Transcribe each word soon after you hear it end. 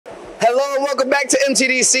Hello and welcome back to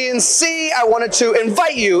MTDCNC. I wanted to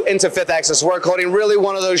invite you into Fifth Axis Work Holding, really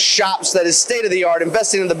one of those shops that is state-of-the-art,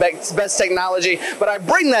 investing in the best technology. But I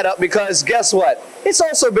bring that up because guess what? It's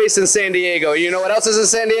also based in San Diego. You know what else is in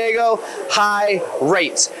San Diego? High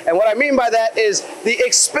rates. And what I mean by that is the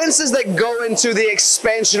expenses that go into the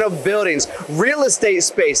expansion of buildings, real estate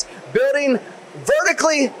space, building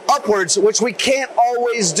vertically upwards, which we can't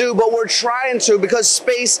always do, but we're trying to because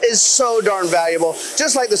space is so darn valuable.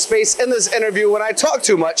 Just like the space in this interview when I talk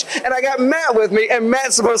too much. And I got Matt with me, and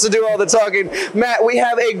Matt's supposed to do all the talking. Matt, we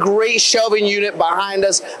have a great shelving unit behind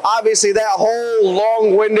us. Obviously, that whole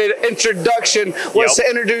long-winded introduction was to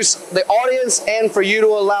introduce the audience and for you to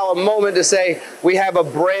allow a moment to say, we have a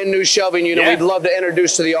brand new shelving unit we'd love to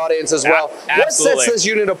introduce to the audience as well. What sets this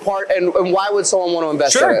unit apart, and why would someone want to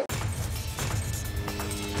invest in it?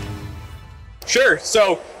 Sure,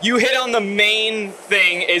 so you hit on the main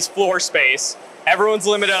thing is floor space. Everyone's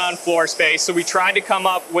limited on floor space, so we tried to come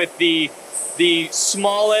up with the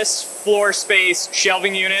smallest floor space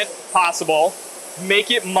shelving unit possible,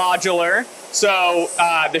 make it modular, so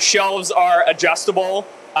the shelves are adjustable.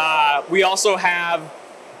 We also have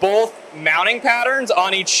both mounting patterns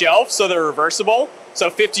on each shelf, so they're reversible. So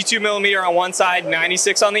 52 millimeter on one side,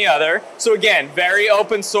 96 on the other. So again, very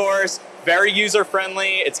open source, very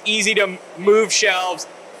user-friendly. It's easy to move shelves,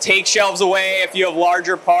 take shelves away if you have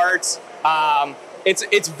larger parts.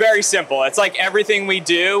 It's very simple. It's like everything we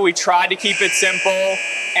do, we try to keep it simple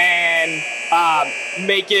and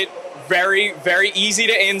make it very, very easy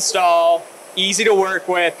to install, easy to work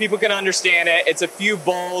with. People can understand it. It's a few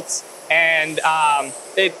bolts, and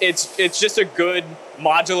it's just a good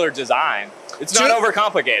modular design. It's not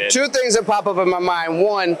overcomplicated. Two things that pop up in my mind.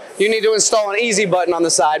 One, you need to install an easy button on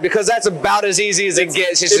the side because that's about as easy as it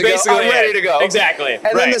gets. Just to go, I'm ready to go. Exactly.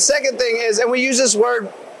 And then the second thing is, and we use this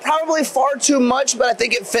word probably far too much, but I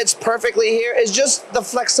think it fits perfectly here, is just the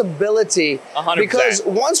flexibility. 100%. Because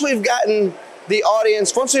once we've gotten the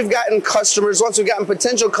audience, once we've gotten customers, once we've gotten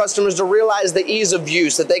potential customers to realize the ease of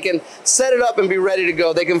use, that they can set it up and be ready to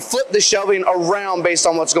go. They can flip the shelving around based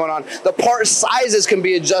on what's going on. The part sizes can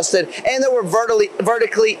be adjusted, and that we're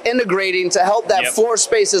vertically integrating to help that floor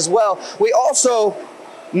space as well. We also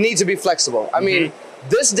need to be flexible. I mean,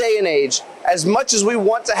 this day and age, as much as we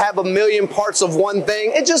want to have a million parts of one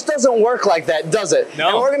thing, it just doesn't work like that, does it? No.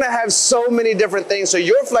 And we're gonna have so many different things. So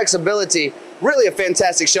your flexibility, really a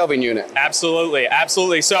fantastic shelving unit. Absolutely,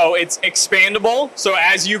 absolutely. So it's expandable. So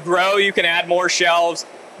as you grow, you can add more shelves,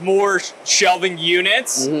 more shelving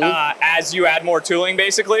units as you add more tooling,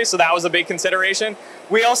 basically. So that was a big consideration.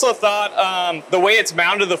 We also thought the way it's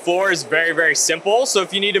mounted to the floor is very, very simple. So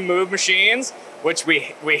if you need to move machines, which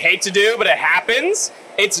we hate to do, but it happens,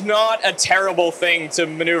 it's not a terrible thing to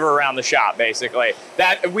maneuver around the shop, basically.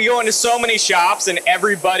 That we go into so many shops and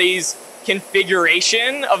everybody's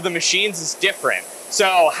configuration of the machines is different.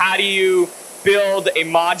 So how do you build a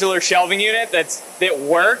modular shelving unit that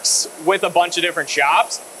works with a bunch of different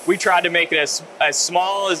shops? We tried to make it as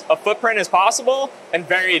small as a footprint as possible and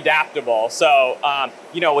very adaptable. So,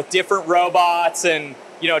 you know, with different robots and,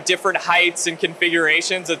 you know, different heights and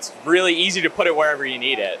configurations, it's really easy to put it wherever you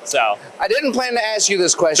need it. So I didn't plan to ask you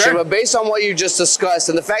this question, but based on what you just discussed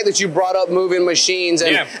and the fact that you brought up moving machines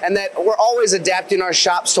and that we're always adapting our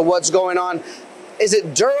shops to what's going on, is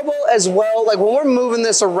it durable as well? Like when we're moving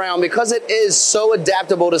this around, because it is so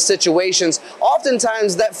adaptable to situations,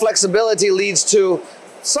 oftentimes that flexibility leads to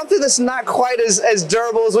something that's not quite as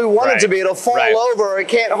durable as we want it to be. It'll fall over, or it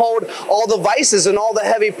can't hold all the vices and all the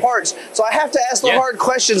heavy parts. So I have to ask the hard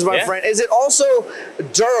questions, my friend. Is it also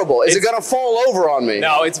durable? Is it gonna fall over on me?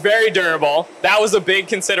 No, it's very durable. That was a big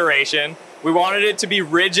consideration. We wanted it to be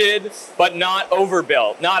rigid, but not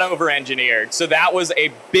overbuilt, not over-engineered. So that was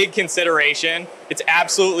a big consideration. It's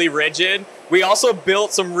absolutely rigid. We also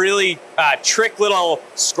built some really trick little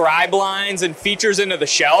scribe lines and features into the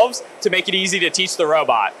shelves to make it easy to teach the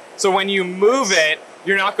robot. So when you move it,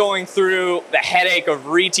 you're not going through the headache of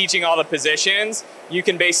reteaching all the positions. You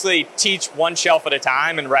can basically teach one shelf at a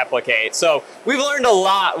time and replicate. So we've learned a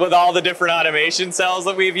lot with all the different automation cells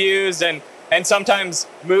that we've used, and sometimes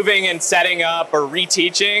moving and setting up or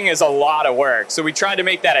reteaching is a lot of work. So we tried to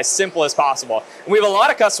make that as simple as possible. And we have a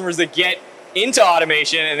lot of customers that get into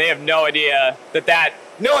automation and they have no idea that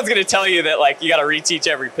no one's gonna tell you that like you gotta reteach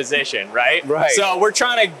every position, right? So we're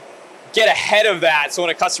trying to get ahead of that, so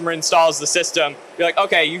when a customer installs the system, you're like,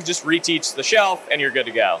 okay, you just reteach the shelf and you're good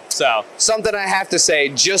to go. So something I have to say,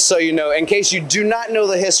 just so you know, in case you do not know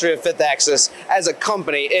the history of Fifth Axis as a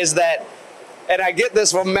company, is that, and I get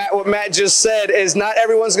this from Matt, what Matt just said, is not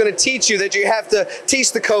everyone's gonna teach you that you have to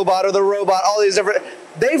teach the cobot or the robot, all these different.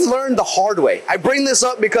 they've learned the hard way. I bring this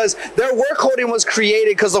up because their work holding was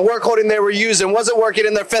created because the work holding they were using wasn't working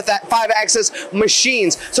in their 5-axis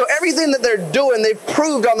machines. So everything that they're doing, they've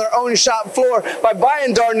proved on their own shop floor by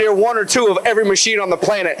buying darn near 1 or 2 of every machine on the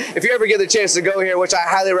planet. If you ever get the chance to go here, which I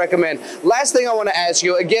highly recommend. Last thing I want to ask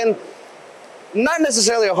you, again, not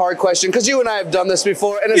necessarily a hard question, because you and I have done this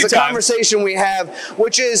before, and it's a conversation we have,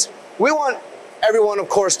 which is we want everyone, of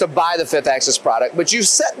course, to buy the 5th Axis product, but you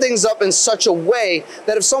set things up in such a way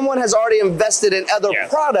that if someone has already invested in other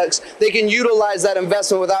products, they can utilize that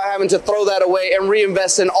investment without having to throw that away and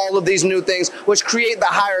reinvest in all of these new things, which create the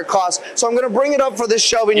higher cost. So I'm going to bring it up for this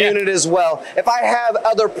shelving unit as well. If I have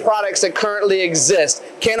other products that currently exist,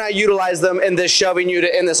 can I utilize them in this shelving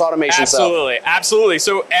unit, in this automation cell? Absolutely, absolutely.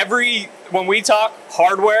 So when we talk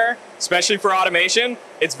hardware, especially for automation,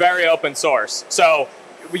 it's very open source. So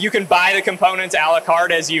you can buy the components a la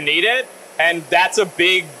carte as you need it, and that's a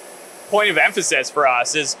big point of emphasis for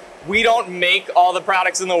us is we don't make all the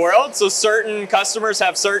products in the world, so certain customers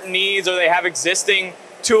have certain needs or they have existing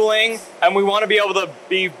tooling, and we want to be able to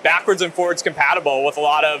be backwards and forwards compatible with a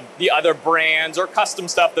lot of the other brands or custom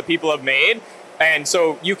stuff that people have made. And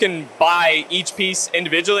so you can buy each piece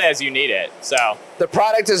individually as you need it. So the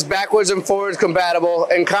product is backwards and forwards compatible.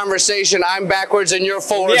 In conversation, I'm backwards and you're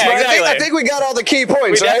forwards. Yeah, exactly. I think we got all the key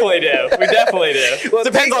points, we right? Definitely do. We definitely do. Well,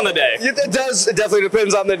 depends on the day. It does. It definitely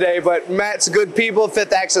depends on the day, but Matt's good people.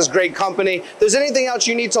 5th Axis, great company. If there's anything else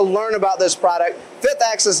you need to learn about this product,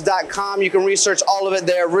 5thaxis.com. You can research all of it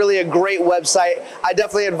there. Really a great website. I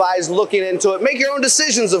definitely advise looking into it. Make your own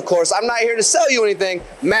decisions, of course. I'm not here to sell you anything.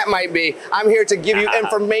 Matt might be. I'm here to give you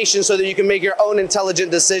information so that you can make your own intelligent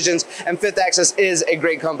decisions, and 5th Axis is a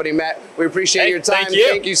great company. Matt, we appreciate your time.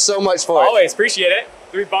 Thank you so much for it. Always appreciate it.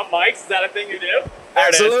 Do we bump mics? Is that a thing you do? There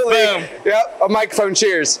Absolutely. it is. Boom. Yep, a microphone.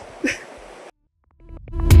 Cheers.